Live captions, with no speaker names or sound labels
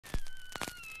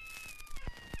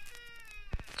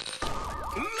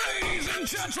and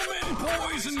gentlemen,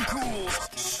 boys and ghouls,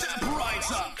 step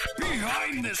right up.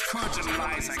 Behind this curtain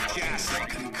lies a ghastly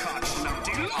concoction of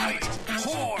delight,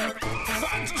 horror,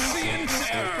 fantasy, and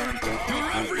terror.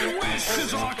 Your every wish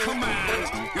is our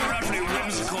command, your every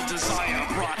whimsical desire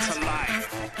brought to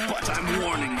life. But I'm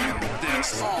warning you,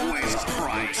 there's always a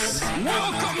price.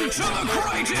 Welcome to the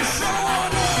greatest show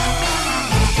on earth!